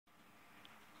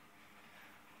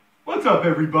What's up,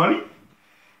 everybody?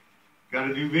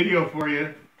 Got a new video for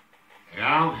you. And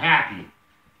I'm happy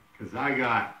because I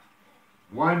got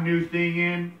one new thing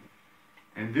in,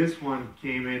 and this one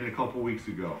came in a couple weeks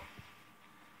ago.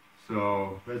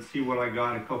 So let's see what I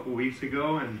got a couple weeks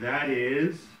ago, and that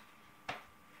is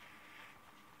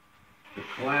the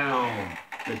clown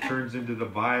that turns into the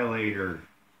Violator.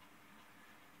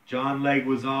 John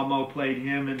Leguizamo played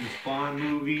him in the Spawn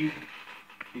movie.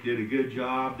 He did a good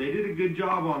job. They did a good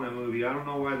job on that movie. I don't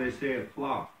know why they say it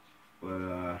flopped,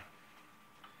 but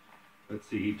let's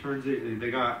see. He turns it.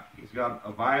 He's got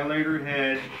a Violator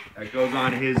head that goes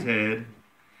on his head,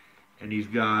 and he's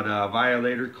got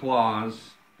Violator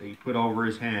claws that he put over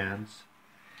his hands.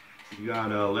 He's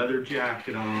got a leather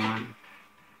jacket on.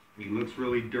 He looks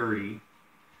really dirty.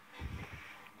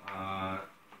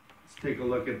 Let's take a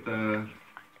look at the.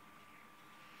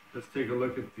 Let's take a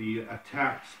look at the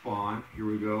attack spawn. Here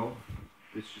we go.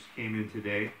 This just came in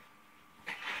today.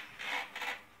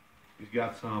 He's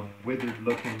got some withered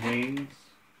looking wings.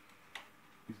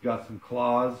 He's got some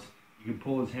claws. You can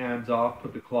pull his hands off,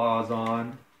 put the claws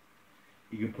on.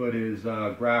 You can put his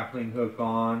grappling hook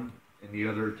on and the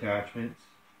other attachments.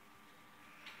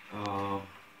 I'm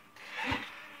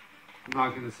not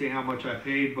going to say how much I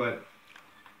paid, but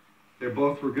they're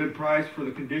both for good price for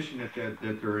the condition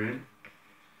that they're in.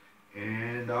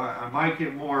 And I might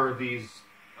get more of these,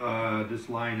 this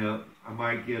lineup. I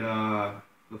might get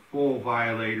the full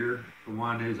Violator, the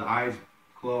one his eyes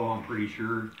glow, I'm pretty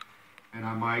sure. And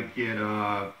I might get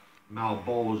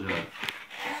Malebolgia.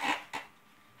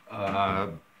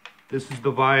 This is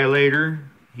the Violator.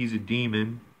 He's a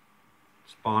demon.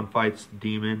 Spawn fights the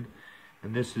demon.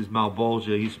 And this is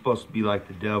Malebolgia. He's supposed to be like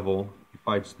the devil. He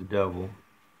fights the devil.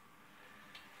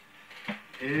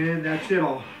 And that's it.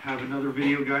 I'll have another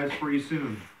video, guys, for you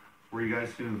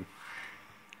guys soon.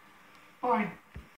 Bye.